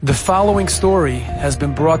The following story has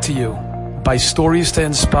been brought to you by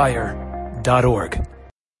StoriesToInspire.org.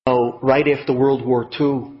 Right after World War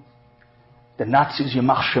II, the Nazis,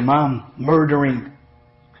 Yamach Shemam, murdering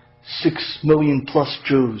 6 million plus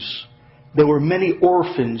Jews. There were many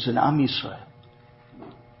orphans in Am Yisrael.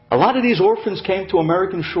 A lot of these orphans came to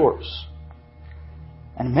American shores.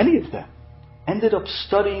 And many of them ended up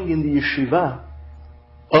studying in the yeshiva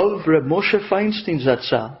of Reb Moshe Feinstein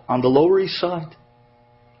Zatzal on the Lower East Side.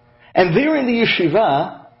 And there in the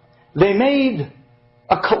yeshiva, they made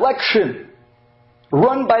a collection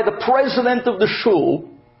run by the president of the shul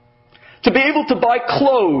to be able to buy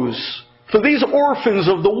clothes for these orphans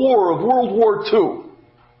of the war of World War II.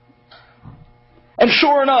 And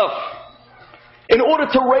sure enough, in order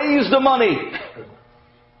to raise the money,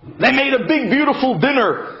 they made a big beautiful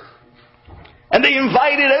dinner. And they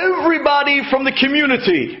invited everybody from the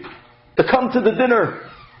community to come to the dinner.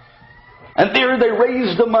 And there they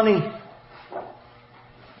raised the money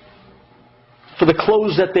for the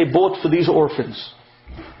clothes that they bought for these orphans.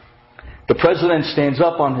 The president stands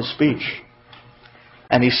up on his speech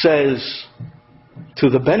and he says to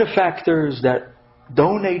the benefactors that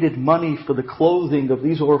donated money for the clothing of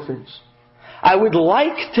these orphans, I would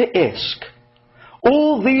like to ask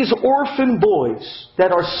all these orphan boys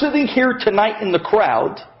that are sitting here tonight in the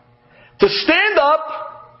crowd to stand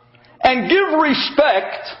up and give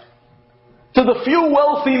respect to the few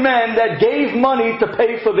wealthy men that gave money to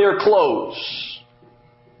pay for their clothes.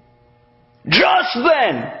 Just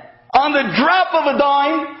then, on the drop of a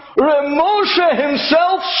dime, Reb Moshe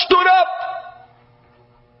himself stood up.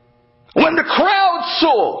 When the crowd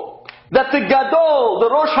saw that the Gadol, the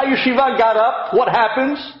Rosh HaYeshiva, got up, what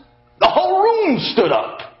happens? The whole room stood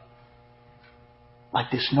up.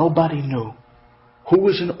 Like this, nobody knew who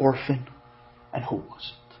was an orphan and who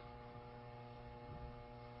wasn't.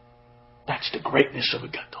 That's the greatness of a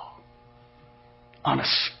Gadol. On a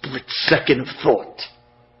split second of thought,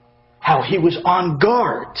 how he was on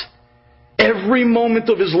guard every moment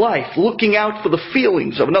of his life, looking out for the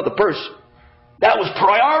feelings of another person. That was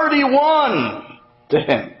priority one to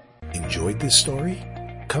him. Enjoyed this story?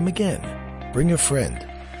 Come again. Bring a friend.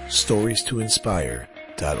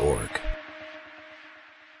 StoriesToInspire.org